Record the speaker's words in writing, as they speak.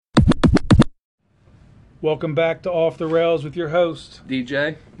Welcome back to Off the Rails with your host,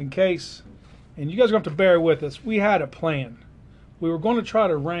 DJ. and Case. And you guys are going to have to bear with us. We had a plan. We were going to try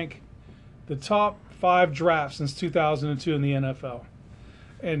to rank the top 5 drafts since 2002 in the NFL.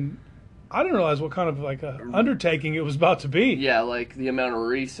 And I didn't realize what kind of like a undertaking it was about to be. Yeah, like the amount of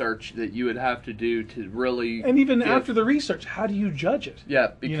research that you would have to do to really... And even after the research, how do you judge it?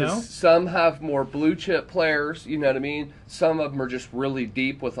 Yeah, because some have more blue chip players, you know what I mean? Some of them are just really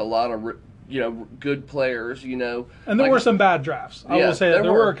deep with a lot of... good players, And there were some bad drafts. I will say that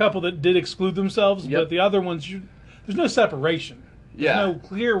there were a couple that did exclude themselves, but the other ones, there's no separation. There's no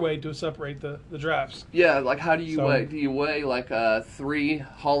clear way to separate the drafts. Yeah, like how do you weigh? Do you weigh like 3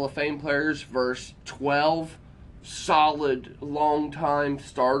 Hall of Fame players versus 12 solid, long-time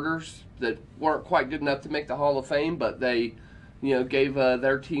starters that weren't quite good enough to make the Hall of Fame, but they... gave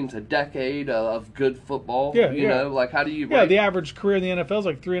their teams a decade of good football. Like how do you... Yeah, the average career in the NFL is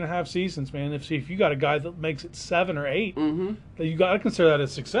like 3.5 seasons, man. If you got a guy that makes it 7 or 8, then you got to consider that a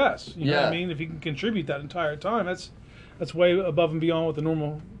success. You know what I mean? If you can contribute that entire time, that's way above and beyond what the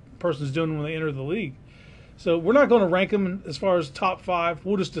normal person's doing when they enter the league. So we're not going to rank them as far as top 5.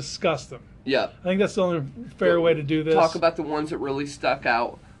 We'll just discuss them. Yeah. I think that's the only fair way to do this. Talk about the ones that really stuck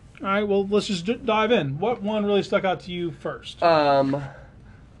out. All right, well, let's just dive in. What one really stuck out to you first?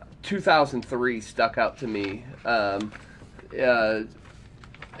 2003 stuck out to me. And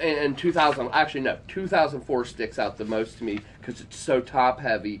 2004 sticks out the most to me because it's so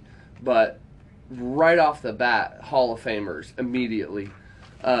top-heavy. But right off the bat, Hall of Famers immediately.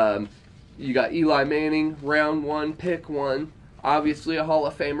 You got Eli Manning, round 1, pick 1. Obviously a Hall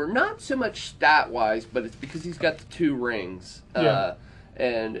of Famer. Not so much stat-wise, but it's because he's got the 2 rings.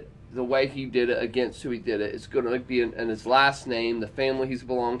 And the way he did it against who he did it, it's going to be in his last name, the family he's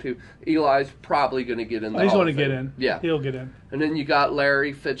belonged to. Eli's probably going to get in the He's Hall going of to Fame. get in. Yeah. He'll get in. And then you got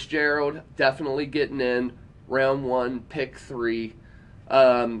Larry Fitzgerald, definitely getting in, round 1, pick 3.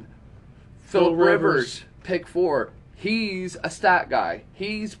 Phillip Rivers, pick 4. He's a stat guy.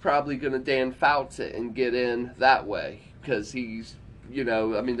 He's probably going to Dan Fouts it and get in that way because he's,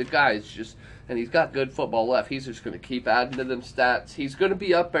 the guy's just... And he's got good football left. He's just going to keep adding to them stats. He's going to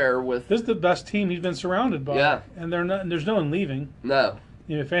be up there with... This is the best team he's been surrounded by. Yeah. And there's no one leaving. No.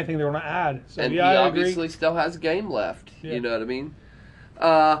 If anything, they're going to add. So, and he I obviously agree. Still has a game left. Yeah. You know what I mean?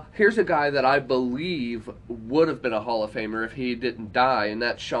 Here's a guy that I believe would have been a Hall of Famer if he didn't die, and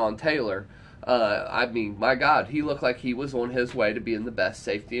that's Sean Taylor. My God, he looked like he was on his way to being the best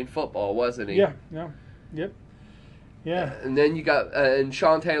safety in football, wasn't he? Yep. Yeah. And then you got, and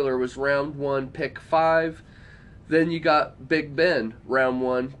Sean Taylor was round 1, pick 5. Then you got Big Ben, round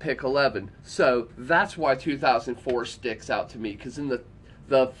 1, pick 11. So that's why 2004 sticks out to me, because in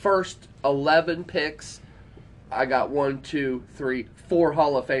the first 11 picks, I got 1, 2, 3, 4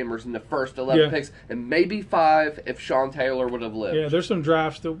 Hall of Famers in the first 11 picks, and maybe 5 if Sean Taylor would have lived. Yeah, there's some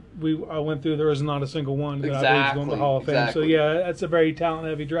drafts that I went through. There is not a single one that I believe is going to the Hall of Fame. So yeah, that's a very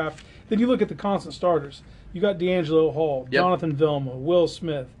talent-heavy draft. Then you look at the constant starters. You got D'Angelo Hall, Jonathan Vilma, Will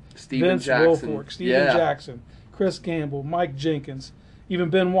Smith, Vince Wilfork, Steven Jackson, Chris Gamble, Mike Jenkins, even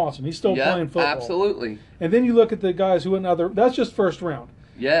Ben Watson. He's still playing football. Absolutely. And then you look at the guys who went that's just first round.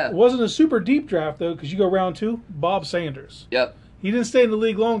 Yeah. It wasn't a super deep draft, though, because you go round 2, Bob Sanders. Yep. He didn't stay in the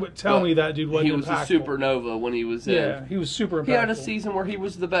league long, but tell me that dude wasn't He was impactful. a supernova when he was in. Yeah, he was super impactful. He had a season where he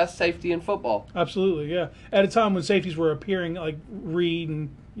was the best safety in football. Absolutely, yeah. At a time when safeties were appearing like Reed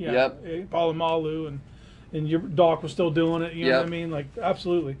and Polamalu and your Doc was still doing it. You know what I mean? Like,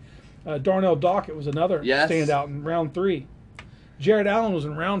 absolutely. Darnell Dockett was another standout in round 3. Jared Allen was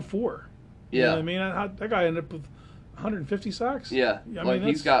in round 4. You know what I mean? That guy ended up with 150 sacks. Yeah,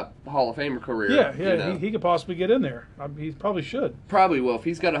 he's got Hall of Famer career. Yeah, he could possibly get in there. He probably should. Probably will. If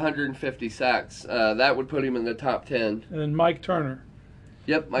he's got 150 sacks, that would put him in the top 10. And then Mike Turner.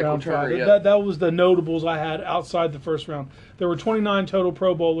 Yep, Michael Turner. Yep. That was the notables I had outside the first round. There were 29 total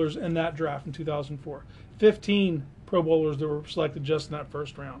Pro Bowlers in that draft in 2004. 15 Pro Bowlers that were selected just in that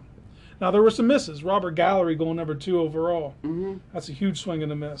first round. Now, there were some misses. Robert Gallery going number 2 overall. Mm-hmm. That's a huge swing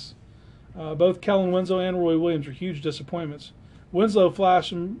and a miss. Both Kellen Winslow and Roy Williams were huge disappointments. Winslow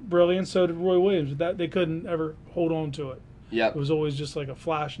flashed some brilliance, so did Roy Williams. They couldn't ever hold on to it. Yep. It was always just like a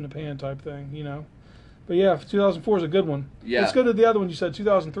flash in the pan type thing, But yeah, 2004 is a good one. Yeah. Let's go to the other one you said,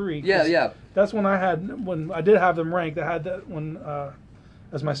 2003. Yeah. That's when when I did have them ranked. I had that one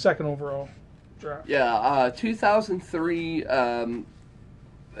as my second overall draft. Yeah, 2003.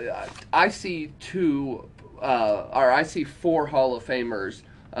 I see 4 Hall of Famers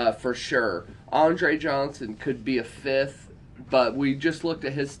for sure. Andre Johnson could be a 5th, but we just looked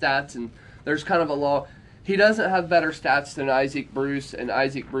at his stats, and there's kind of a law. He doesn't have better stats than Isaac Bruce, and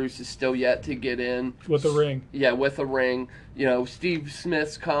Isaac Bruce is still yet to get in. With a ring. Yeah, with a ring. You know, Steve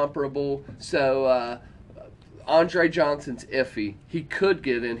Smith's comparable. So, Andre Johnson's iffy. He could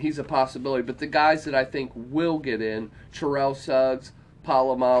get in. He's a possibility. But the guys that I think will get in, Terrell Suggs,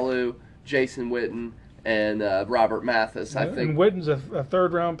 Palomalu, Jason Witten, and Robert Mathis, I think. And Witten's a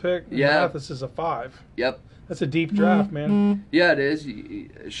third-round pick. And Yeah. Mathis is a 5. Yep. That's a deep draft, man. Yeah, it is.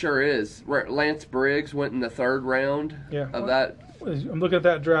 It sure is. Lance Briggs went in the 3rd round Yeah. of that. I'm looking at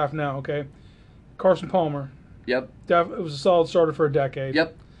that draft now, okay? Carson Palmer. Yep. It was a solid starter for a decade.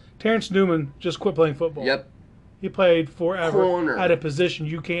 Yep. Terrence Newman just quit playing football. Yep. He played forever Corner. at a position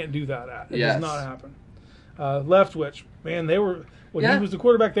you can't do that at. It Yes. does not happen. Leftwich, man, they were when Yeah. he was the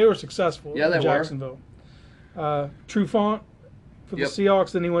quarterback, they were successful Yeah, in they were. Jacksonville. Trufant for the Yep.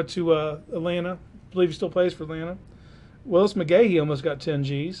 Seahawks, then he went to Atlanta. I believe he still plays for Atlanta. Willis McGahee almost got 10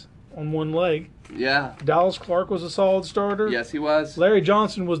 Gs on one leg. Yeah. Dallas Clark was a solid starter. Yes, he was. Larry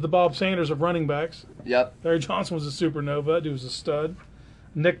Johnson was the Bob Sanders of running backs. Yep. Larry Johnson was a supernova. That dude was a stud.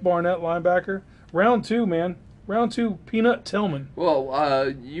 Nick Barnett, linebacker. Round 2, man. Round 2, Peanut Tillman.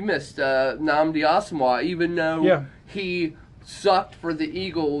 Well, you missed Nnamdi Asomugha, even though Yeah. he sucked for the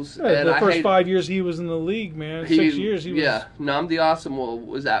Eagles. Yeah, and the I first hate, 5 years he was in the league, man. 6 years he was. Yeah, Nnamdi Asomugha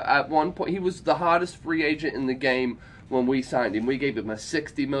was at one point. He was the hottest free agent in the game when we signed him. We gave him a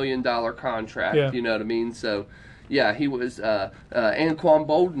 $60 million contract. Yeah. You know what I mean? So, yeah, he was Anquan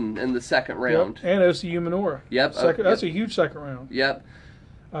Bolden in the 2nd round. Yep. And OCU Minora. Yep. That's a huge second round. Yep.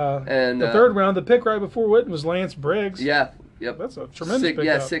 And the 3rd round, the pick right before Witten was Lance Briggs. Yeah. Yep. That's a tremendous pickup.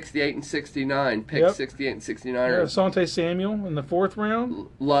 Yeah, 68 and 69. Pick Yep. 68 and 69. Yeah, Asante Samuel in the 4th round.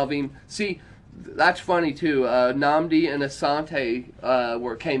 Love him. See, that's funny too. Nnamdi and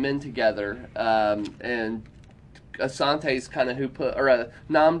Asante came in together, and Asante's kind of who put, or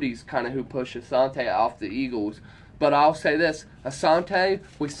Nnamdi's kind of who pushed Asante off the Eagles. But I'll say this: Asante,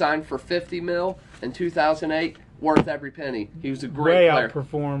 we signed for $50 million in 2008, worth every penny. He was a great Way player.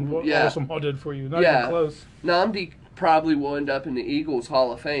 outperformed what Yeah. Asamoah did for you. Not Yeah. even close. Nnamdi probably will end up in the Eagles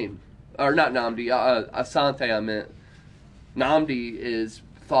Hall of Fame, or not Nnamdi, Asante. I meant Nnamdi is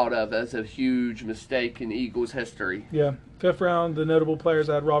thought of as a huge mistake in Eagles history. Yeah. 5th round, the notable players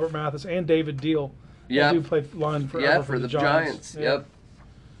had Robert Mathis and David Deal. Yeah. They do play line forever Yeah, for for the the Giants. Yeah. Yep.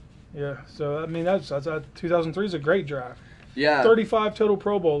 Yeah. So, I mean, that's 2003 is a great draft. Yeah. 35 total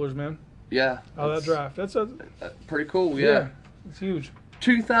Pro Bowlers, man, Yeah. out of that draft. That's Pretty cool. Yeah. it's huge.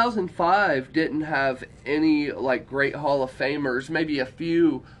 2005 didn't have any like great Hall of Famers, maybe a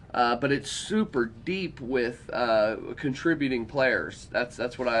few, but it's super deep with contributing players. That's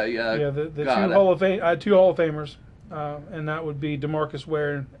what I The got. I had 2 Hall of Famers, and that would be DeMarcus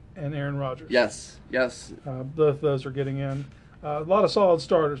Ware and Aaron Rodgers. Yes. Both of those are getting in. A lot of solid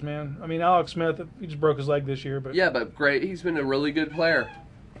starters, man. I mean, Alex Smith, he just broke his leg this year, but Yeah, but great. He's been a really good player.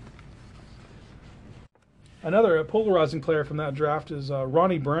 another polarizing player from that draft is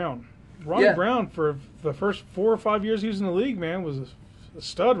Ronnie Brown. Ronnie Yeah. Brown, for the first 4 or 5 years he was in the league, man, was a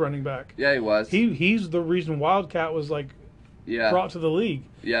stud running back. Yeah, he was. He's the reason Wildcat was like yeah. brought to the league.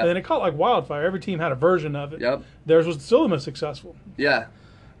 Yeah. And then it caught like wildfire. Every team had a version of it. Yep. Theirs was still the most successful. Yeah.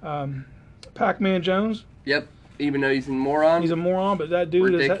 Pac-Man Jones, Yep. Even though he's a moron. he's a moron, but that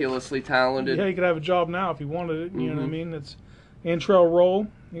dude ridiculously talented. yeah, he could have a job now if he wanted it. You know what I Mhm. mean? It's Antrell Roll.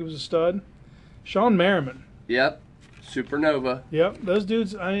 He was a stud. Sean Merriman. Yep. Supernova. Yep, those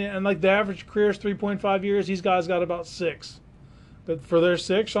dudes. I mean, and like the average career is 3.5 years. These guys got about 6. But for their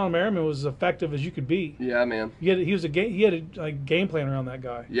 6, Sean Merriman was as effective as you could be. Yeah, man. He had a game plan around that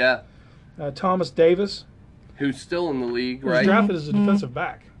guy. Yeah. Thomas Davis, Who's still in the league, who was right? drafted as a defensive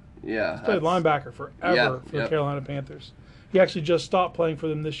back. Yeah. He played that's- linebacker forever Yeah, for the yep. Carolina Panthers. He actually just stopped playing for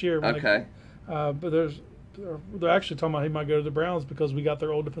them this year. Okay. But they're actually talking about he might go to the Browns because we got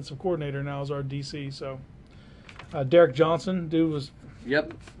their old defensive coordinator now as our DC. So Derek Johnson, dude was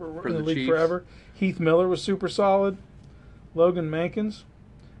Yep. in the league Chiefs. forever. Heath Miller was super solid. Logan Mankins.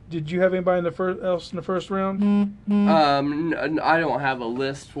 Did you have anybody else in the first round? I don't have a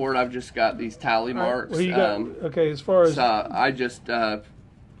list for it. I've just got these tally marks. Well, you got, okay, as far as so I just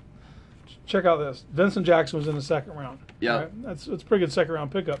check out this. Vincent Jackson was in the second round. Yeah. Right? That's a pretty good second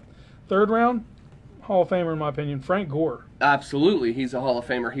round pickup. Third round, Hall of Famer in my opinion, Frank Gore. absolutely he's a Hall of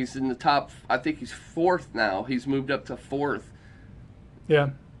Famer. He's in the top. I think he's 4th now. He's moved up to 4th.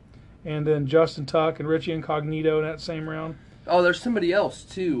 Yeah. And then Justin Tuck and Richie Incognito in that same round. Oh, there's somebody else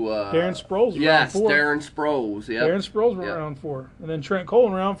too. Darren Sproles was Yes, round 4. Darren Sproles. Yep. Darren Sproles were Yep. round 4. And then Trent Cole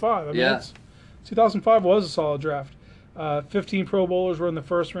in round 5. I mean, Yeah. 2005 was a solid draft. 15 Pro Bowlers were in the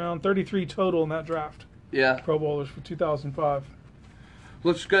first round, 33 total in that draft. Yeah. Pro Bowlers for 2005.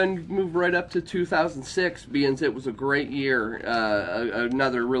 Let's go and move right up to 2006, being it was a great year.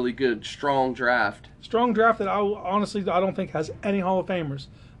 Another really good, strong draft. Strong draft that honestly I don't think has any Hall of Famers,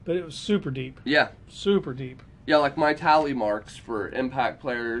 but it was super deep. Yeah. Super deep. Yeah, like my tally marks for impact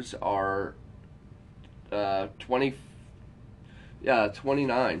players are 29.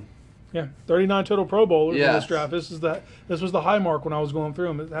 Yeah, 39 total Pro Bowlers in Yes. this draft. This was the high mark when I was going through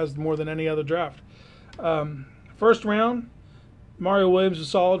them. It has more than any other draft. First round, Mario Williams was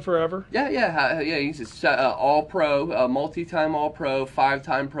solid forever. Yeah. He's a All-Pro, multi-time All-Pro,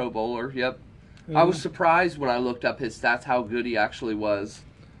 5-time Pro Bowler. Yep. I was surprised when I looked up his stats how good he actually was.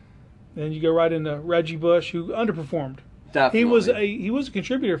 Then you go right into Reggie Bush, who underperformed. Definitely. He was a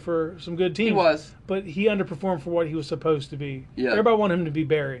contributor for some good teams. He was. But he underperformed for what he was supposed to be. Yeah. Everybody wanted him to be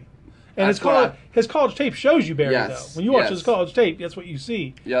Barry. And That's his college tape shows you Barry, Yes, though. When you watch yes. his college tape, that's what you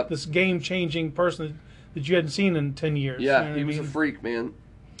see. Yep. This game-changing person that you hadn't seen in 10 years. Yeah, You know what he I was a mean? freak, man.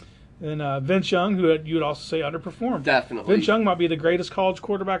 And Vince Young, who you would also say underperformed. Definitely. Vince Young might be the greatest college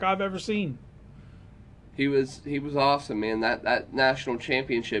quarterback I've ever seen. He was awesome, man. That national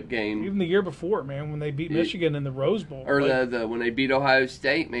championship game, Even the year before, man, when they beat Michigan in the Rose Bowl. or Like, the when they beat Ohio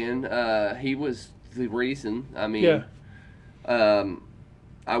State, man, he was the reason. I mean, yeah.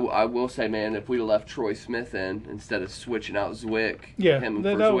 I will say, man, if we'd have left Troy Smith in instead of switching out Zwick, Yeah, him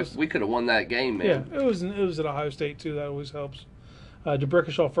that for Zwick, was- we could have won that game, Yeah, man. it was at Ohio State, too. That always helps.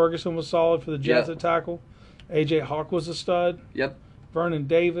 DeBrickashaw Ferguson was solid for the Jets Yeah. at tackle. A.J. Hawk was a stud. Yep. Vernon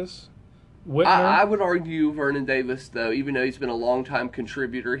Davis. Whitner. I would argue Vernon Davis, though, even though he's been a long-time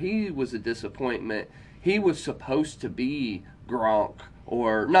contributor, he was a disappointment. He was supposed to be Gronk,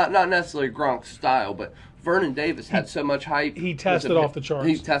 or not necessarily Gronk's style, but Vernon Davis had so much hype. He tested off the charts.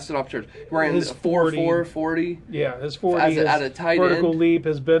 He tested off the charts. Ran His 4.4, 40. Yeah, his 40, As his at a tight vertical end. leap,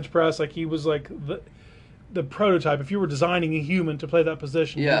 his bench press, like he was like the prototype. If you were designing a human to play that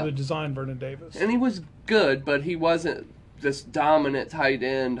position, Yeah. you would design Vernon Davis. And he was good, but he wasn't this dominant tight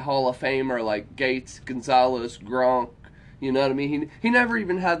end Hall of Famer like Gates, Gonzalez, Gronk. You know what I mean? He never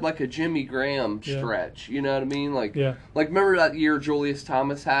even had like a Jimmy Graham Yeah. stretch. You know what I mean? Like Yeah. like remember that year Julius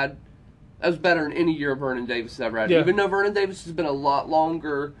Thomas had? That was better than any year Vernon Davis has ever had. Yeah. Even though Vernon Davis has been a lot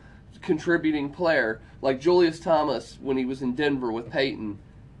longer contributing player, like Julius Thomas when he was in Denver with Peyton,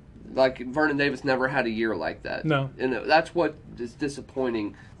 like Vernon Davis never had a year like that. No. And that's what is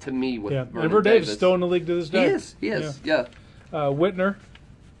disappointing to me with Yeah, Vernon and Vernon Davis Davis. is still in the league to this He day. is, yeah. Whitner,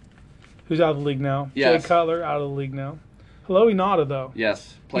 who's out of the league now. Yes. Jay Cutler, out of the league now. Hello, Inada, though.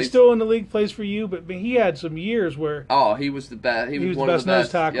 Yes. He's still in the league, plays for you, but he had some years where Oh, he was the best. He was the one best of the nose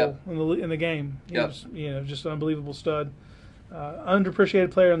best. tackle Yep. in the game. He Yep. was, just an unbelievable stud.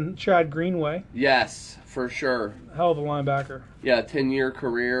 Underappreciated player in Chad Greenway. Yes, for sure. Hell of a linebacker. Yeah, 10-year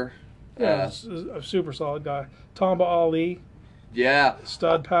career. Yeah, a super solid guy. Tamba Ali, Yeah.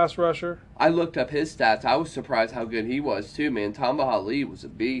 stud pass rusher. I looked up his stats. I was surprised how good he was too, man. Tamba Ali was a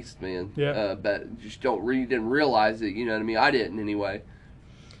beast, man. Yeah. But just didn't realize it. You know what I mean? I didn't anyway.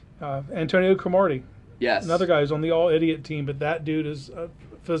 Antonio Cromartie, Yes. another guy who's on the all-idiot team, but that dude is a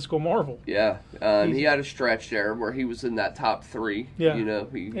physical marvel. Yeah. And he He's- had a stretch there where he was in that top 3. Yeah. You know.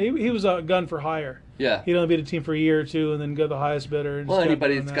 He was a gun for hire. Yeah. He'd only be the team for a year or two and then go the highest bidder. And Well, just kept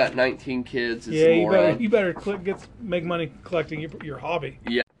anybody doing that's that. got 19 kids is Yeah, a you moron. better make money collecting your hobby.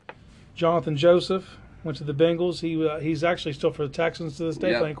 Yeah. Jonathan Joseph went to the Bengals. He's actually still for the Texans to this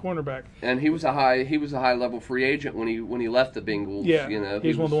day, Yep. playing cornerback. And he was a high level free agent when he left the Bengals. Yeah, You know,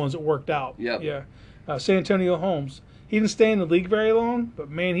 he's one of the ones that worked out. Yep. Yeah. San Antonio Holmes. He didn't stay in the league very long, but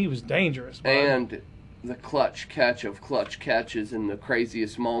man, he was dangerous. Bud. And the clutch catch of clutch catches in the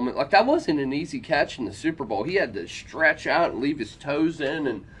craziest moment. Like, that wasn't an easy catch in the Super Bowl. He had to stretch out and leave his toes in.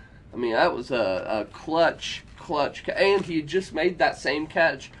 And, I mean, that was a clutch. And he had just made that same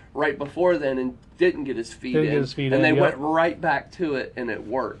catch right before then and didn't get his feet in. And they went right back to it, and it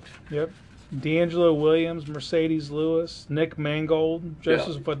worked. Yep. D'Angelo Williams, Mercedes Lewis, Nick Mangold,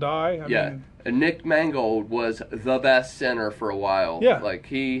 Joseph Adai. I mean, And Nick Mangold was the best center for a while. Yeah. Like,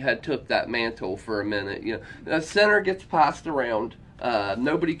 he had took that mantle for a minute. You know, a center gets passed around.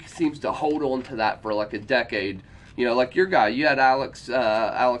 Nobody seems to hold on to that for like a decade. You know, like your guy, you had Alex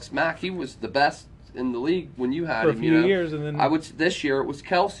Mack. He was the best in the league when you had for a him. few You know, years, and then this year it was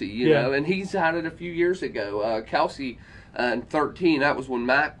Kelsey. You Yeah. know, and he's had it a few years ago. Kelsey. In 13, that was when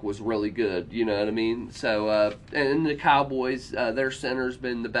Mack was really good, you know what I mean? So, and the Cowboys, their center's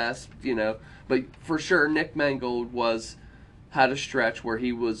been the best, you know. But for sure, Nick Mangold had a stretch where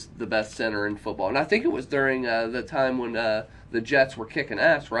he was the best center in football. And I think it was during the time when the Jets were kicking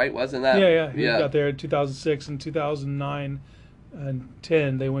ass, right? Wasn't that? He got there in 2006 and 2009 and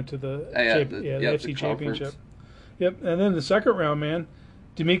 10. They went to the the AFC conference. Championship. Yep, and then the second round, man,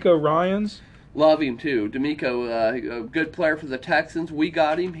 D'Amico Ryans. Love him too. D'Amico, a good player for the Texans. We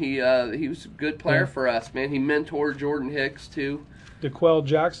got him. He was a good player for us, man. He mentored Jordan Hicks too. DeQuell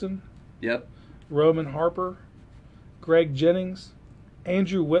Jackson. Yep. Roman Harper. Greg Jennings.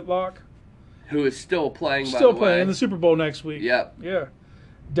 Andrew Whitlock. Who is still playing, by Still the playing way. in the Super Bowl next week. Yep. Yeah.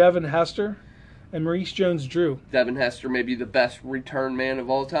 Devin Hester. And Maurice Jones-Drew. Devin Hester may be the best return man of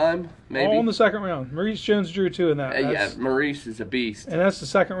all time, maybe. All in the second round. Maurice Jones-Drew, too, in that. Yeah, Maurice is a beast. And that's the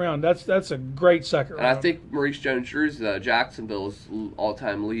second round. That's a great second round. And I think Maurice Jones-Drew's Jacksonville's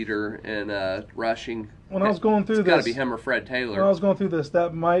all-time leader in rushing. When I was going through It's got to this, be him or Fred Taylor. when I was going through this,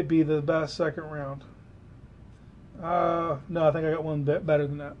 that might be the best second round. No, I think I got one bit better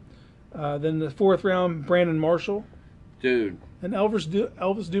than that. Then the fourth round, Brandon Marshall. Dude. And Elvis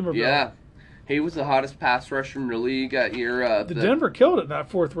Dumervil. Yeah. He was the hottest pass rusher in the league that year. The Denver killed it in that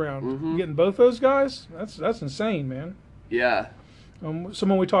fourth round. Mhm. Getting both those guys, that's insane, man. Yeah.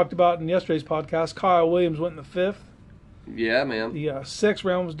 Someone we talked about in yesterday's podcast, Kyle Williams, went in the fifth. Yeah, man. The sixth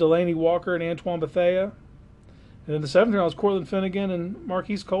round was Delaney Walker and Antoine Bethea. And then the seventh round was Cortland Finnegan and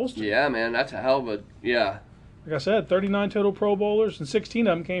Marquise Colston. Yeah, man. That's a hell of a, yeah. Like I said, 39 total Pro Bowlers, and 16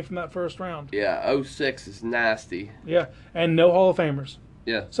 of them came from that first round. Yeah, 06 is nasty. Yeah, and no Hall of Famers.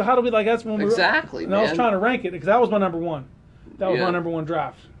 Yeah. So how do we, that's when we Exactly, and I was man. trying to rank it, because that was my number one. That was Yeah. my number one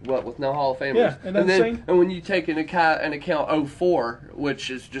draft. What, with no Hall of Famers? Yeah, and that's insane. And when you take into account 04, which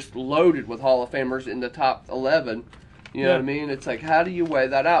is just loaded with Hall of Famers in the top 11, you know Yeah. what I mean? It's like, how do you weigh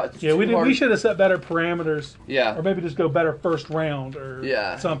that out? It's Yeah, too we hard. should have set better parameters. Yeah. Or maybe just go better first round or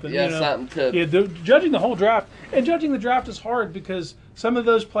Yeah. something. Yeah, you know? something to... Yeah, judging the whole draft. And judging the draft is hard because some of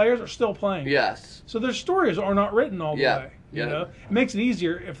those players are still playing. Yes. So their stories are not written all the Yeah. way. You Yeah. know? It makes it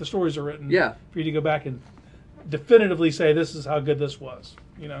easier if the stories are written. Yeah. For you to go back and definitively say this is how good this was.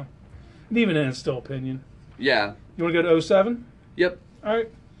 You know? And even then, it's still opinion. Yeah. You want to go to 07? Yep. All right.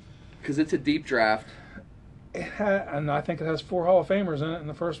 Because it's a deep draft. And I think it has 4 Hall of Famers in it in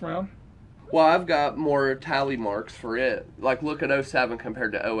the first round. Well, I've got more tally marks for it. Like, look at 07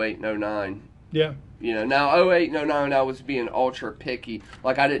 compared to 08 and 09. Yeah. You know, now 08 and 09, I was being ultra picky.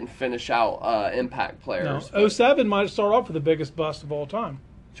 Like, I didn't finish out impact No, players. 07 might start off with the biggest bust of all time.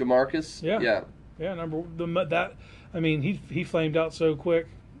 Jamarcus? Yeah. Yeah. Yeah, he flamed out so quick.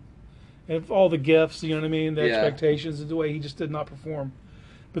 And all the gifts, you know what I mean, the Yeah. expectations, the way he just did not perform.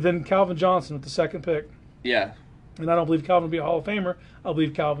 But then Calvin Johnson with the second pick. Yeah. And I don't believe Calvin would be a Hall of Famer. I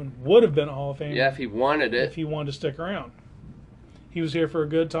believe Calvin would have been a Hall of Famer Yeah, if he wanted it. if he wanted to stick around. He was here for a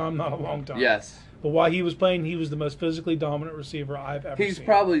good time, not a long time. Yes. But while he was playing, he was the most physically dominant receiver I've ever He's seen.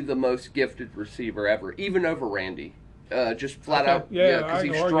 probably the most gifted receiver ever, even over Randy. Just flat Okay. out, Yeah, because I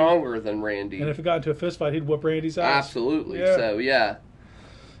he's can argue. stronger than Randy. And if it got into a fist fight, he'd whoop Randy's ass. Absolutely. Yeah. So, yeah.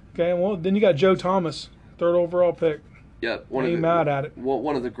 Okay, well, then you got Joe Thomas, third overall pick. Yep. Ain't mad at it.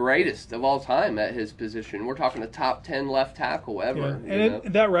 One of the greatest of all time at his position. We're talking a top 10 left tackle ever. Yeah.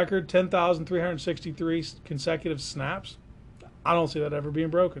 And that record, 10,363 consecutive snaps, I don't see that ever being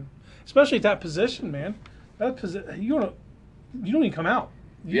broken. Especially at that position, man. You don't even come out.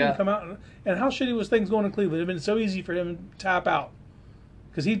 You Yeah. didn't come out. And how shitty was things going in Cleveland? It would have been so easy for him to tap out.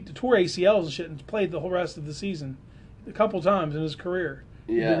 Because he tore ACLs and shit and played the whole rest of the season a couple times in his career.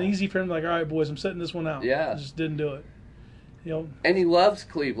 It would have been easy for him to all right, boys, I'm sitting this one out. Yeah. Just didn't do it. You know, And he loves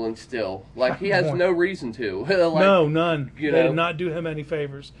Cleveland still. Like, he has no reason to. Like, no, none. you They know. did not do him any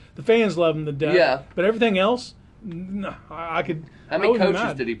favors. The fans love him to death. Yeah. But everything else, no, I could. How I many would be coaches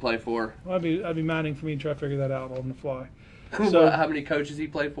mad. did he play for? Well, I'd be maddening for me to try to figure that out on the fly. So How many coaches he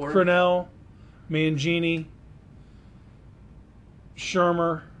played for? Cornell, Mangini,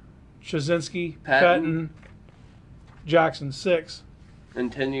 Shermer, Shazinski, Pettin, Jackson, 6. In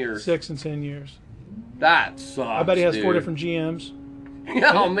 10 years. 6 in 10 years. That sucks. I bet he has 4 dude. different GMs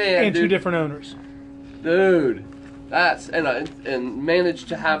Oh, man. and dude. 2 different owners. Dude. That's and managed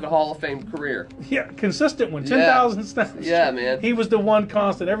to have a Hall of Fame career. Yeah, consistent one. Yeah. 10,000 snaps. Yeah, man. He was the one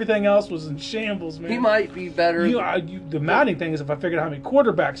constant. Everything else was in shambles, man. He might be better. The maddening thing is if I figured out how many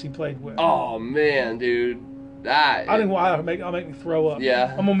quarterbacks he played with. Oh man, dude. That. I didn't want to make me throw up. Yeah.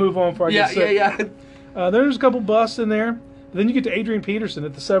 I'm gonna move on before I get sick. Yeah. There's a couple busts in there. Then you get to Adrian Peterson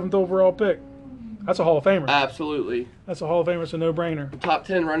at the 7th overall pick. That's a Hall of Famer. Absolutely. That's a Hall of Famer. It's a no-brainer. Top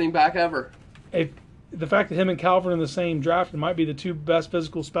 10 running back ever. The fact that him and Calvin in the same draft might be the 2 best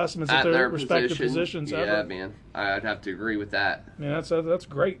physical specimens at their respective positions yeah, ever. man. I'd have to agree with that. Man, that's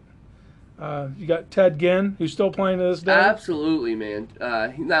great. You got Ted Ginn, who's still playing to this day. Absolutely, man.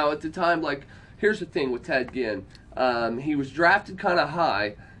 Now, at the time, like, here's the thing with Ted Ginn. He was drafted kind of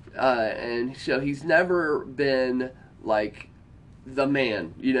high, and so he's never been, like, the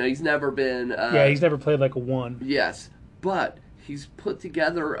man. You know, he's never been... He's never played like a 1. Yes, but he's put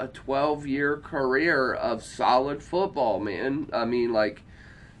together a 12-year career of solid football, man. I mean, like,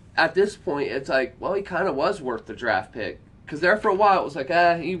 at this point, it's like, well, he kind of was worth the draft pick. Because there for a while, it was like,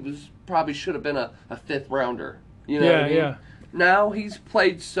 he was probably should have been a fifth rounder. You know what I mean? Yeah. Now he's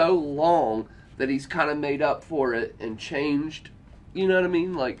played so long that he's kind of made up for it and changed. You know what I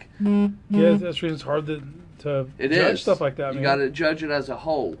mean? Like, Yeah, that's reason it's hard to judge stuff like that. You got to judge it as a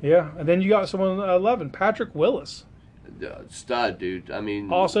whole. Yeah, and then you got someone 11, Patrick Willis. Stud, dude. I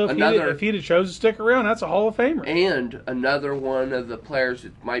mean, Also, if he'd have chosen to stick around, that's a Hall of Famer. And another one of the players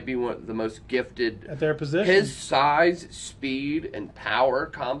that might be one of the most gifted at their position. His size, speed, and power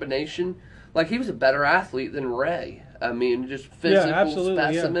combination. Like, he was a better athlete than Ray. I mean, just physical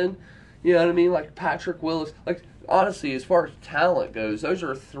specimen. Yeah. You know what I mean? Like, Patrick Willis. Like, honestly, as far as talent goes, those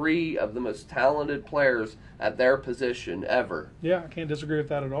are three of the most talented players at their position ever. Yeah, I can't disagree with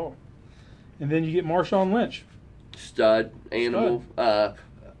that at all. And then you get Marshawn Lynch. Stud, animal.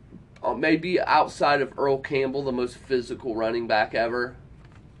 Maybe outside of Earl Campbell, the most physical running back ever.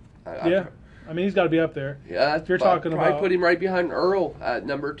 I mean, he's got to be up there. Yeah, if you're talking about, I put him right behind Earl at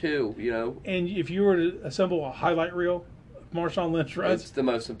number 2. You know, and if you were to assemble a highlight reel, Marshawn Lynch runs. It's the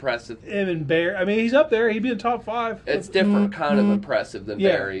most impressive. Him and Bear. I mean, he's up there. He'd be in top 5. It's different kind of impressive than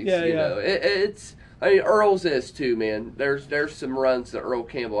Barry's. You know, it's. I mean, Earl's is too, man. There's some runs that Earl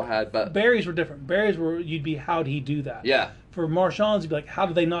Campbell had, but Barry's were different. Barry's were you'd be, how'd he do that? Yeah. For Marshawn's, you'd be like, how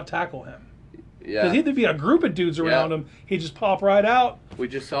did they not tackle him? Yeah. Because he'd be a group of dudes around him. He'd just pop right out. We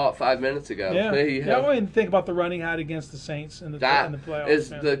just saw it 5 minutes ago. Yeah. I mean, think about the run he had against the Saints in the playoffs. That is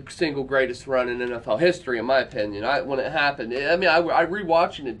the single greatest run in NFL history, in my opinion. When it happened, I mean, I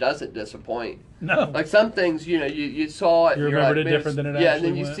rewatching it doesn't disappoint. No. Like some things, you know, you saw it. You remembered it different than it actually and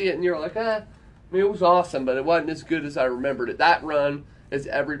then you see it and you're like, I mean, it was awesome, but it wasn't as good as I remembered it. That run is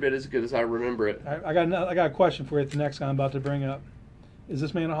every bit as good as I remember it. I got a question for you. The next guy I'm about to bring up. Is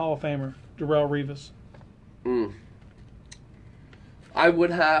this man a Hall of Famer? Darrelle Revis. I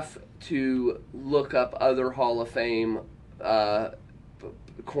would have to look up other Hall of Fame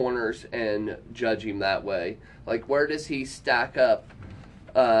corners and judge him that way. Like, where does he stack up?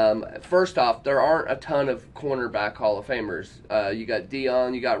 First off, there aren't a ton of cornerback Hall of Famers. You got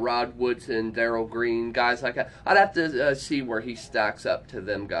Dion, you got Rod Woodson, Darrell Green, guys like that. I'd have to see where he stacks up to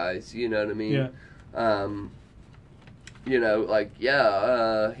them guys. You know what I mean? Yeah. You know, like,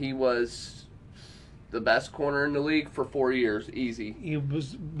 he was the best corner in the league for 4 years, easy. He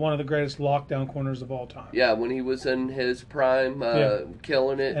was one of the greatest lockdown corners of all time. Yeah, when he was in his prime,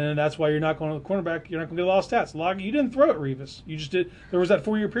 killing it. And that's why you're not going to the cornerback. You're not going to get a lot of stats. You didn't throw it, Revis. You just did. There was that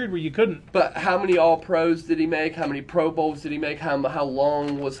 4-year period where you couldn't. But how many All-Pros did he make? How many Pro Bowls did he make? How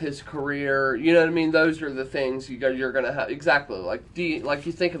long was his career? You know what I mean? Those are the things you're going to have. Exactly. Like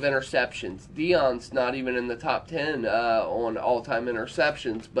you think of interceptions. Dion's not even in the top 10 on all-time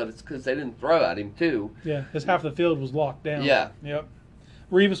interceptions, but it's because they didn't throw at him, too. Yeah, because half the field was locked down. Yeah. Yep.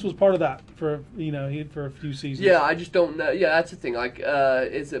 Revis was part of that for a few seasons. Yeah, I just don't know. Yeah, that's the thing. Like,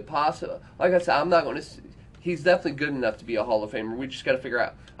 is it possible? Like I said, I'm not going to. He's definitely good enough to be a Hall of Famer. We just got to figure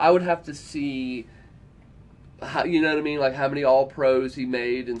out. I would have to see. How, you know what I mean? Like how many All Pros he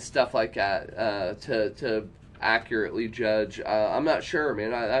made and stuff like that to accurately judge. I'm not sure,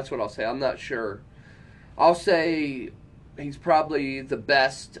 man. That's what I'll say. I'm not sure. I'll say he's probably the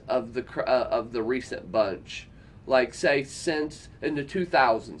best of the recent bunch. Like, say, since in the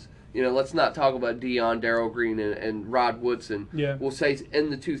 2000s. You know, let's not talk about Dion, Darrell Green, and Rod Woodson. Yeah. We'll say in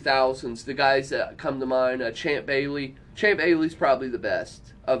the 2000s, the guys that come to mind, Champ Bailey. Champ Bailey's probably the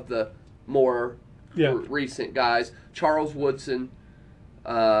best of the more recent guys. Charles Woodson.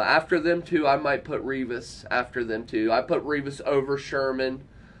 After them two, I might put Revis after them two. I put Revis over Sherman.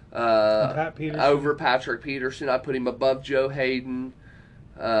 Pat Peterson. Over Patrick Peterson. I put him above Joe Hayden.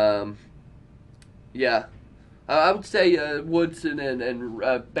 Yeah. I would say Woodson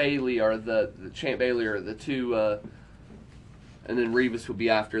and Bailey are the Champ Bailey are the two, and then Revis would be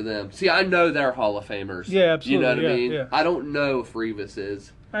after them. See, I know they're Hall of Famers. Yeah, absolutely. You know what I mean? Yeah. I don't know if Revis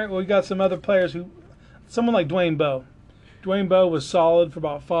is. All right, well, we got some other players someone like Dwayne Bowe. Dwayne Bowe was solid for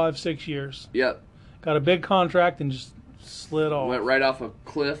about 5-6 years. Yep. Got a big contract and just slid off. Went right off a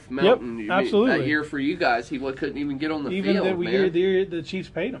cliff mountain. Yep, absolutely. That year for you guys, he couldn't even get on the field, Even the year the Chiefs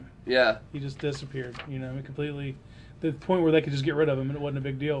paid him. Yeah. He just disappeared, completely. The point where they could just get rid of him and it wasn't a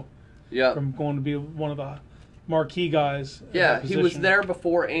big deal. Yeah. From going to be one of the marquee guys. Yeah, he was there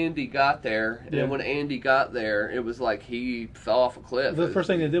before Andy got there. Yeah. And when Andy got there, it was like he fell off a cliff. The first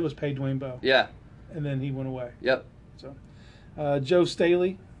thing they did was pay Dwayne Bowe. Yeah. And then he went away. Yep. So, Joe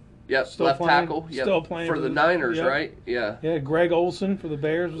Staley. Yep, still left playing, tackle. Yep. Still playing for the Niners, right? Yeah. Yeah, Greg Olson for the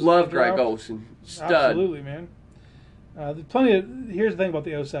Bears. Love Greg Olson. Stud. Absolutely, man. Here's the thing about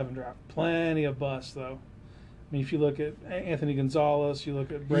the '07 draft. Plenty of busts, though. I mean, if you look at Anthony Gonzalez, you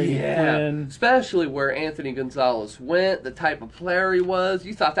look at Brady Quinn. Especially where Anthony Gonzalez went, the type of player he was.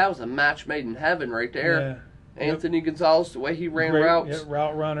 You thought that was a match made in heaven right there. Yeah. Anthony Gonzalez, the way he ran routes. Yeah,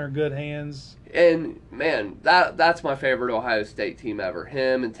 route runner, good hands. And, man, that's my favorite Ohio State team ever.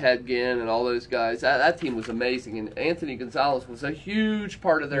 Him and Ted Ginn and all those guys. That team was amazing. And Anthony Gonzalez was a huge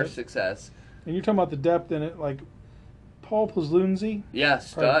part of their success. And you're talking about the depth in it, like Paul Pazlunzi. Yeah,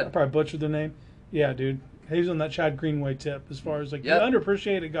 stud. I probably butchered the name. Yeah, dude. He was on that Chad Greenway tip as far as, like, the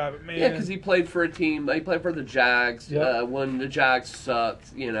underappreciated guy. But, man. Yeah, because he played for a team. He played for the Jags when the Jags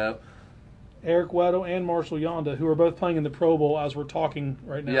sucked, you know. Eric Weddle and Marshall Yonda, who are both playing in the Pro Bowl as we're talking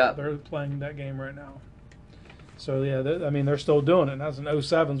right now. Yeah. They're playing that game right now. So, yeah, they're still doing it. And that's in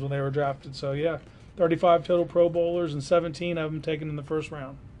 07s when they were drafted. So, yeah, 35 total Pro Bowlers and 17 of them taken in the first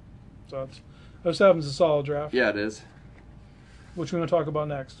round. So, 07's a solid draft. Yeah, it is. Which we want to talk about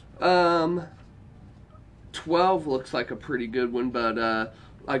next? 12 looks like a pretty good one, but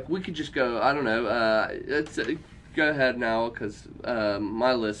like we could just go. I don't know. Go ahead now because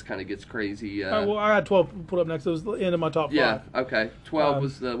my list kind of gets crazy. Well, I had 12 put up next. It was the end of my top 5. Yeah. Okay. 12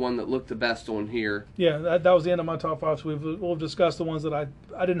 was the one that looked the best on here. Yeah, that was the end of my top 5. So we'll discuss the ones that I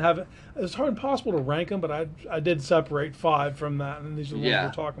didn't have. It's hard impossible to rank them, but I did separate 5 from that, and these are the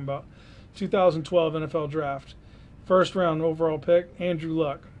ones we're talking about. 2012 NFL Draft, first round overall pick, Andrew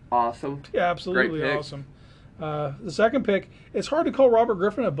Luck. Awesome. Yeah, absolutely awesome. The second pick, it's hard to call Robert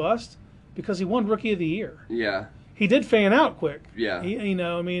Griffin a bust because he won Rookie of the Year. Yeah. He did fan out quick. Yeah.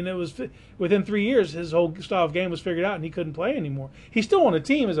 It was within 3 years, his whole style of game was figured out, and he couldn't play anymore. He's still on a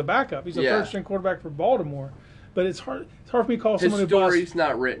team as a backup. He's a third-string quarterback for Baltimore. But it's hard for me to call someone a bust. His story's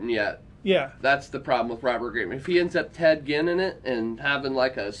not written yet. Yeah. That's the problem with Robert Griffin. If he ends up Ted Ginn in it and having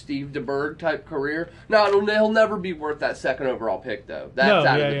like a Steve DeBerg type career, he'll never be worth that second overall pick though. That's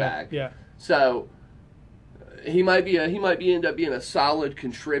out of the bag. Yeah. So he might end up being a solid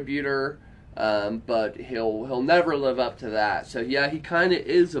contributor, but he'll never live up to that. So yeah, he kind of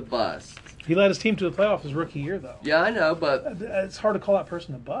is a bust. He led his team to the playoffs his rookie year though. Yeah, I know, but it's hard to call that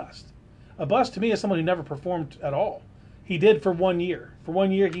person a bust. A bust to me is someone who never performed at all. He did for 1 year. For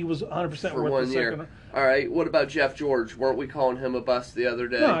 1 year, he was 100% for worth 1 the year. second. All right. What about Jeff George? Weren't we calling him a bust the other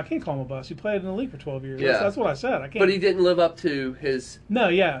day? No, I can't call him a bust. He played in the league for 12 years. Yeah. That's what I said. I can't. But he didn't live up to his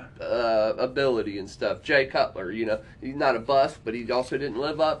ability and stuff. Jay Cutler, he's not a bust, but he also didn't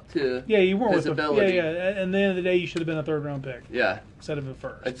live up to you weren't his ability. Yeah. And at the end of the day, you should have been a third-round pick. Yeah. Instead of a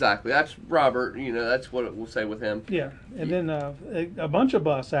first. Exactly. That's Robert. That's what we'll say with him. Yeah. And then a bunch of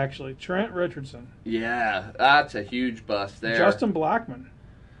busts, actually. Trent Richardson. Yeah. That's a huge bust there. Justin Blackmon.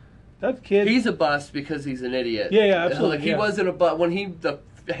 That kid. He's a bust because he's an idiot. Yeah, absolutely. Like he wasn't a bust. When the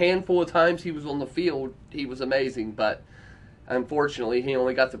handful of times he was on the field, he was amazing. But unfortunately, he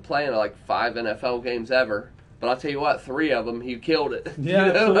only got to play in like 5 NFL games ever. But I'll tell you what, 3 of them, he killed it. Yeah,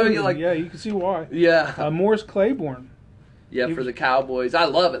 absolutely. You can see why. Yeah. Morris Claiborne. Yeah, for the Cowboys. I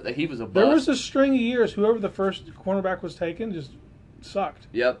love it that he was a bust. There was a string of years, whoever the first cornerback was taken just sucked.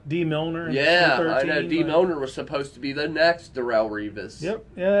 Yep. D. Milner. Yeah, I know. D. Milner was supposed to be the next Darrelle Revis. Yep.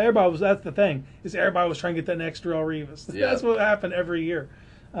 Yeah, everybody was. That's the thing. Everybody was trying to get that next Darrelle Revis. Yep. That's what happened every year.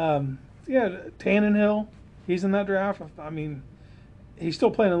 Tannenhill, he's in that draft. I mean, he's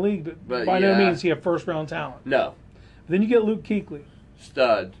still playing in the league, but by no means is he a first-round talent. No. Then you get Luke Kuechly.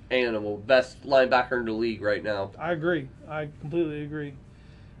 Stud, animal, best linebacker in the league right now. I agree. I completely agree.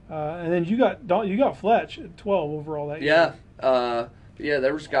 And then you got Fletch at 12 overall that year. Yeah,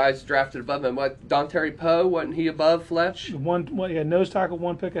 there was guys drafted above him. What, Dontari Poe, wasn't he above Fletch? Nose tackle,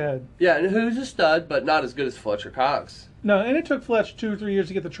 1 pick ahead. Yeah, and who's a stud, but not as good as Fletcher Cox. No, and it took Fletch 2 or 3 years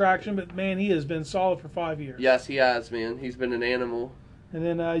to get the traction, but man, he has been solid for 5 years. Yes, he has, man. He's been an animal. And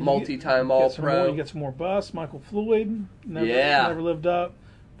then multi-time All-Pro. You get some more busts. Michael Floyd never lived up.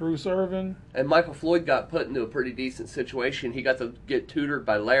 Bruce Irvin. And Michael Floyd got put into a pretty decent situation. He got to get tutored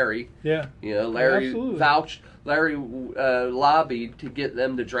by Larry. Yeah. Larry vouched. Larry lobbied to get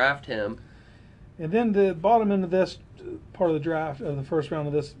them to draft him. And then the bottom end of this part of the draft, of the first round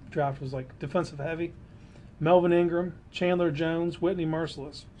of this draft, was like defensive heavy. Melvin Ingram, Chandler Jones, Whitney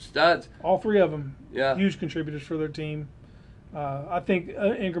Merciless. Studs. All 3 of them. Yeah. Huge contributors for their team. I think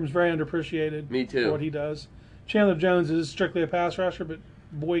Ingram's very underappreciated. Me too. For what he does. Chandler Jones is strictly a pass rusher, but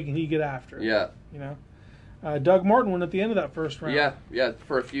boy, can he get after it. Yeah. Doug Martin went at the end of that first round. Yeah.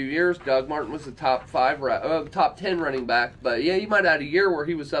 For a few years, Doug Martin was the top 10 running back. But yeah, you might have had a year where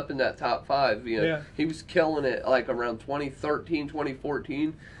he was up in that top 5. He was killing it like around 2013,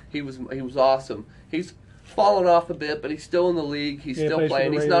 2014. He was awesome. He's fallen off a bit, but he's still in the league. He's still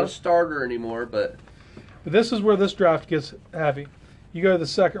playing. He's not a starter anymore, but But this is where this draft gets heavy. You go to the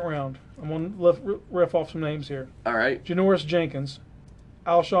second round. I'm going to riff off some names here. All right. Janoris Jenkins,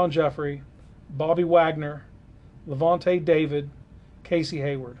 Alshon Jeffrey, Bobby Wagner, Levante David, Casey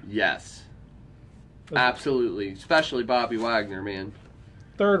Hayward. Yes. Absolutely. Especially Bobby Wagner, man.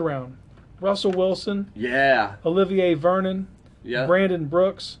 Third round, Russell Wilson, Yeah. Olivier Vernon, Yeah. Brandon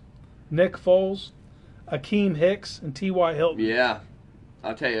Brooks, Nick Foles, Akeem Hicks, and T.Y. Hilton. Yeah.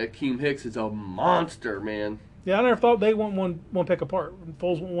 I'll tell you, Akeem Hicks is a monster, man. Yeah, I never thought they went one pick apart.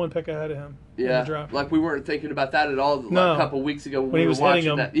 Foles went one pick ahead of him in Yeah. the draft. Like we weren't thinking about that at all No. a couple weeks ago when When he we was were hitting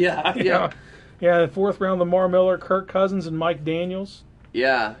watching him. that. Yeah. Yeah. Yeah, the fourth round, Lamar Miller, Kirk Cousins, and Mike Daniels.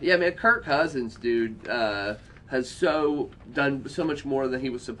 Yeah. Yeah, man. Kirk Cousins, dude, has done so much more than he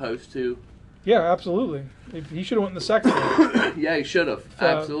was supposed to. Yeah, absolutely. He should have went in the second round. Yeah, he should have.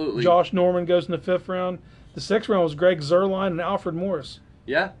 Absolutely. Josh Norman goes in the fifth round. The sixth round was Greg Zuerlein and Alfred Morris.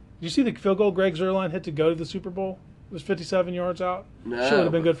 Yeah. Did you see the field goal Greg Zuerlein hit to go to the Super Bowl? It was 57 yards out. No. Should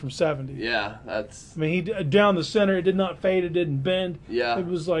have been good from 70. Yeah, that's. I mean, he down the center. It did not fade. It didn't bend. Yeah. It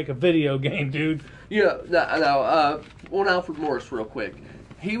was like a video game, dude. Yeah. Now, on Alfred Morris, real quick.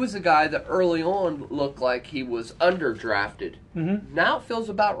 He was a guy that early on looked like he was underdrafted. Mm-hmm. Now it feels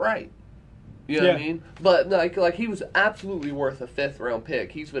about right. You know what I Yeah. mean? But like he was absolutely worth a 5th round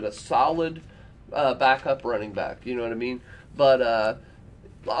pick. He's been a solid backup running back. You know what I mean? But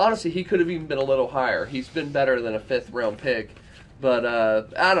honestly, he could have even been a little higher. He's been better than a 5th round pick. But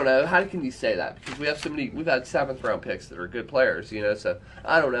I don't know. How can you say that? Because we have so many. We've had 7th round picks that are good players. You know, so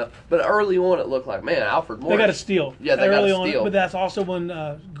I don't know. But early on, it looked like, man, Alfred Morris. They got a steal. Yeah, they early got a steal. on, but that's also when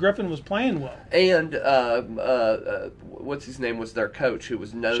Griffin was playing well. And what's his name was their coach, who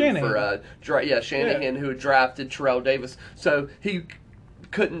was known Shanahan. for Shanahan, who had drafted Terrell Davis. So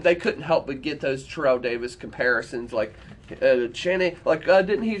they couldn't help but get those Terrell Davis comparisons. Like Shanahan,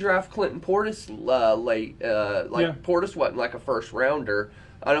 didn't he draft Clinton Portis late? Portis wasn't like a first rounder.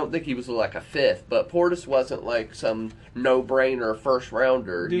 I don't think he was like a 5th, but Portis wasn't like some no-brainer first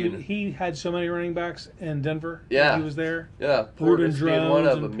rounder. Dude, you know? he had so many running backs in Denver. Yeah. When he was there. Yeah, Reuben Portis being Jones one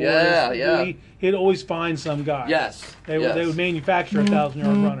of and them. Portis. Yeah. He'd always find some guy. Yes. They yes. would manufacture a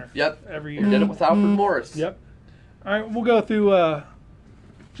 1,000-yard runner. Yep. Every We year. did it with Alfred Morris. Yep. All right, we'll go through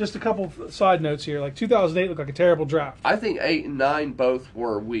just a couple side notes here. Like 2008 looked like a terrible draft. I think 8 and 9 both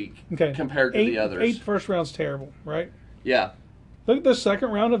were weak compared to the others. 8 first round's terrible, right? Yeah. Look at the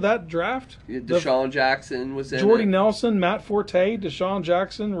second round of that draft. Deshaun Jackson was in Jordy it. Nelson, Matt Forte, Deshaun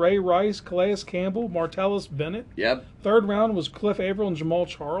Jackson, Ray Rice, Calais Campbell, Martellus Bennett. Yep. Third round was Cliff Averill and Jamal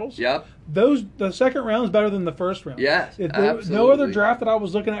Charles. Yep. The second round is better than the first round. Yes, absolutely. No other draft that I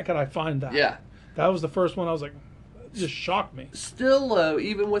was looking at could I find that. Yeah. That was the first one I was like, it just shocked me. Still, though,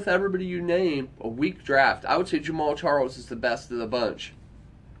 even with everybody you name, a weak draft, I would say Jamal Charles is the best of the bunch.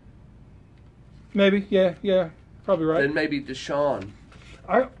 Maybe, yeah, probably right. Then maybe Deshaun.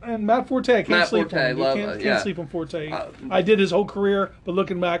 And Matt Forte, I can't sleep on him. You love can't sleep on Forte. I did his whole career, but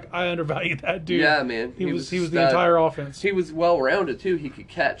looking back, I undervalued that dude. Yeah, man. He was the entire offense. He was well-rounded, too. He could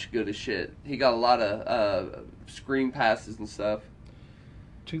catch good as shit. He got a lot of screen passes and stuff.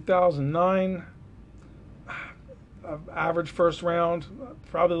 2009, average first round,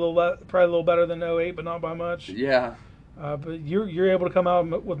 probably a little better than 08, but not by much. Yeah. But you're able to come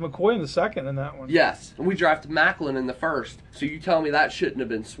out with McCoy in the second in that one. Yes, and we drafted Macklin in the first. So you tell me that shouldn't have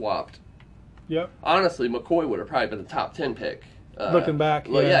been swapped. Yep. Honestly, McCoy would have probably been a top 10 pick. Looking back,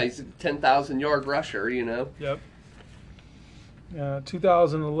 well, yeah, he's a 10,000-yard rusher, you know. Yep.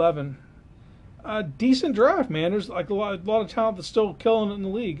 2011, decent draft, man. There's like a lot of talent that's still killing it in the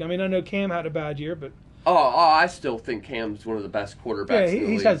league. I mean, I know Cam had a bad year, but I still think Cam's one of the best quarterbacks. in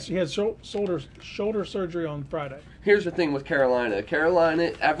the league. He had shoulder surgery on Friday. Here's the thing with Carolina.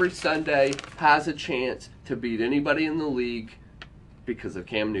 Carolina every Sunday has a chance to beat anybody in the league because of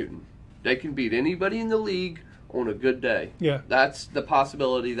Cam Newton. They can beat anybody in the league on a good day. Yeah. That's the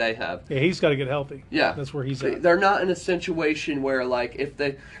possibility they have. Yeah, he's got to get healthy. Yeah. That's where he's at. They're not in a situation where, like, if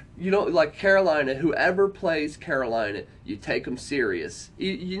they, like Carolina, whoever plays Carolina, you take them serious.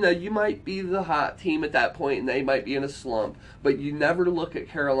 You might be the hot team at that point, and they might be in a slump, but you never look at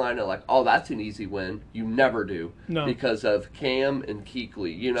Carolina like, oh, that's an easy win. You never do. No. Because of Cam and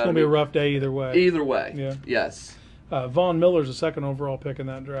Kuechly. It's going to be a rough day either way. Either way. Yeah. Yes. Von Miller's the second overall pick in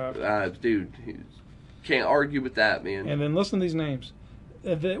that draft. Dude, can't argue with that, man. And then listen to these names.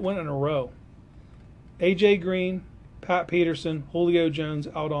 It went in a row. A.J. Green, Pat Peterson, Julio Jones,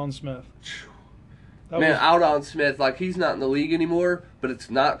 Aldon Smith. Aldon Smith, like, he's not in the league anymore, but it's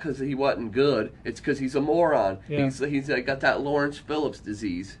not because he wasn't good. It's because he's a moron. Yeah. He's got that Lawrence Phillips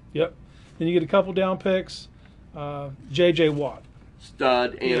disease. Yep. Then you get a couple down picks. J.J. Watt.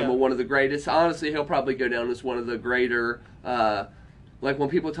 stud animal, Yeah. one of the greatest. Honestly, he'll probably go down as one of the greater. Like when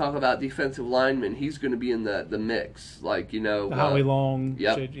people talk about defensive linemen, he's going to be in the mix. Like, you know, Howie Long.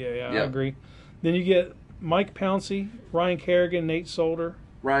 Yep. I Yep. agree. Then you get Mike Pouncey, Ryan Kerrigan, Nate Solder.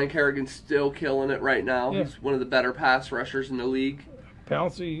 Ryan Kerrigan's still killing it right now. Yeah. He's one of the better pass rushers in the league.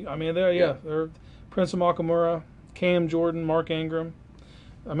 Pouncey, I mean, Yeah. they're Prince of Makamura, Cam Jordan, Mark Ingram.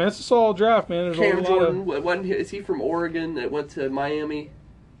 I mean, it's a solid draft, man. There's Cam a lot Jordan, is he from Oregon that went to Miami?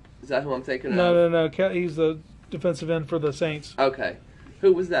 Is that who I'm thinking No, of? he's the defensive end for the Saints. Okay.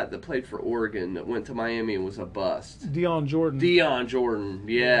 Who was that played for Oregon that went to Miami and was a bust? Dion Jordan. Dion Jordan.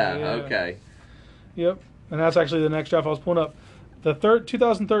 Yeah. Yeah. Okay. Yep. And that's actually the next draft I was pulling up. The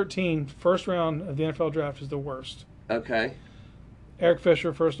 2013 first round of the NFL draft is the worst. Okay. Eric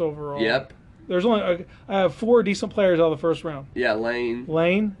Fisher, first overall. Yep. There's only I have 4 decent players out of the first round. Yeah, Lane.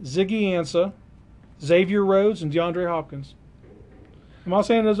 Lane, Ziggy Ansah, Xavier Rhodes, and DeAndre Hopkins. I'm not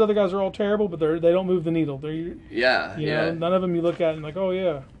saying those other guys are all terrible, but they don't move the needle. They're Yeah. you Yeah. know, none of them you look at and like, oh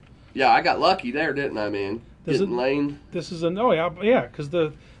yeah, Yeah, I got lucky there, didn't I, man? Getting Lane. this is because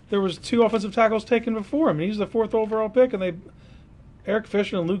there was 2 offensive tackles taken before him, and he's the 4th overall pick, and Eric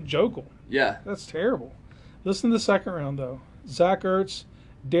Fisher and Luke Jokel. Yeah. That's terrible. Listen to the second round though: Zach Ertz,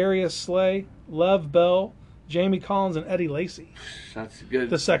 Darius Slay, Lev Bell, Jamie Collins, and Eddie Lacy. That's good.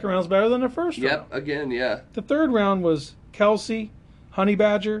 The second round's better than the first round. Yep. Again, yeah. The third round was Kelsey, Honey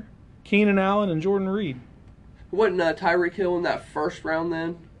Badger, Keenan Allen, and Jordan Reed. Wasn't Tyreek Hill in that first round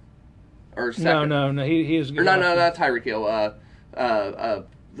then? Or second? No. He is good. Or no, not Tyreek Hill.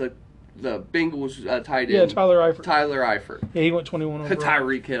 The Bengals tight end. Yeah, Tyler Eifert. Tyler Eifert. Yeah, he went 21 overall.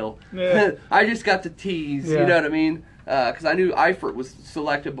 Tyreek Hill. Yeah. I just got the tease. Yeah. You know what I mean? Because I knew Eifert was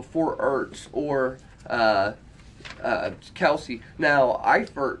selected before Ertz or Kelsey. Now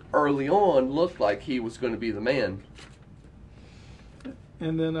Eifert early on looked like he was going to be the man.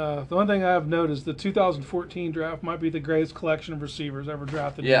 And then the one thing I've noticed, the 2014 draft might be the greatest collection of receivers ever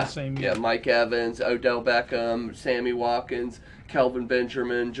drafted in the same year. Yeah, Mike Evans, Odell Beckham, Sammy Watkins, Kelvin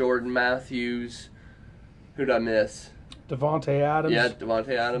Benjamin, Jordan Matthews. Who'd I miss? Devontae Adams. Yeah,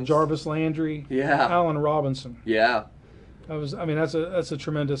 Devontae Adams. Jarvis Landry. Yeah. Allen Robinson. Yeah. That's a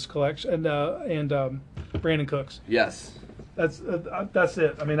tremendous collection. And Brandon Cooks. Yes. That's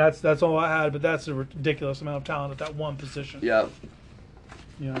it. I mean, that's all I had, but that's a ridiculous amount of talent at that one position. Yeah.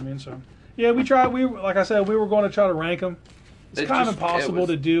 You know what I mean? So, yeah, like I said, we were going to try to rank them. It's kind of impossible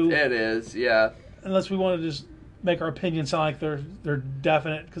to do. It is, yeah. Unless we want to just make our opinions sound like they're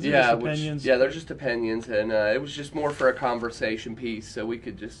definite, because they're Yeah, just opinions. they're just opinions, and it was just more for a conversation piece, so we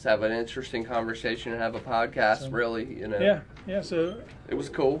could just have an interesting conversation and have a podcast, really, you know. Yeah, so It was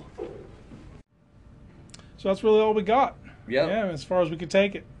cool. that's really all we got. Yep. Yeah, as far as we could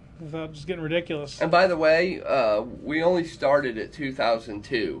take it, without just getting ridiculous. And by the way, we only started at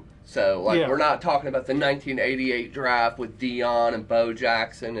 2002. So, we're not talking about the 1988 draft with Dion and Bo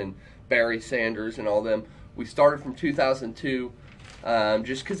Jackson and Barry Sanders and all them. We started from 2002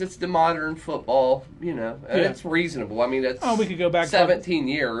 just because it's the modern football, you know, and it's reasonable. I mean, it's we could go back 17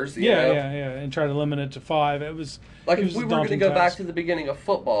 years, you know. and try to limit it to 5. It was Like, it if was we a were going to daunting go back task. to the beginning of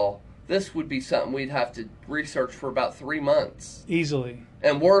football, this would be something we'd have to research for about 3 months Easily.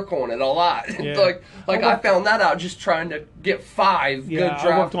 and work on it a lot. Yeah. I found that out just trying to get 5 good draft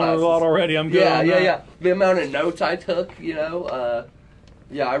I worked on it a lot classes. already. I'm good on that. Yeah. The amount of notes I took, you know,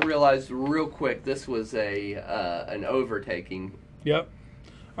 I realized real quick this was an overtaking. Yep.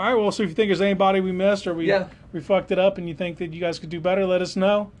 All right, well, so if you think there's anybody we missed or we fucked it up and you think that you guys could do better, let us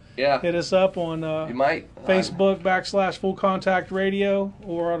know. Yeah. Hit us up on You might. Facebook / Full Contact Radio,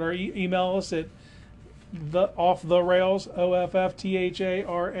 or on our email us at off the rails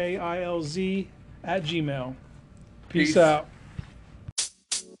OFFTHARAILZ @gmail. Peace out.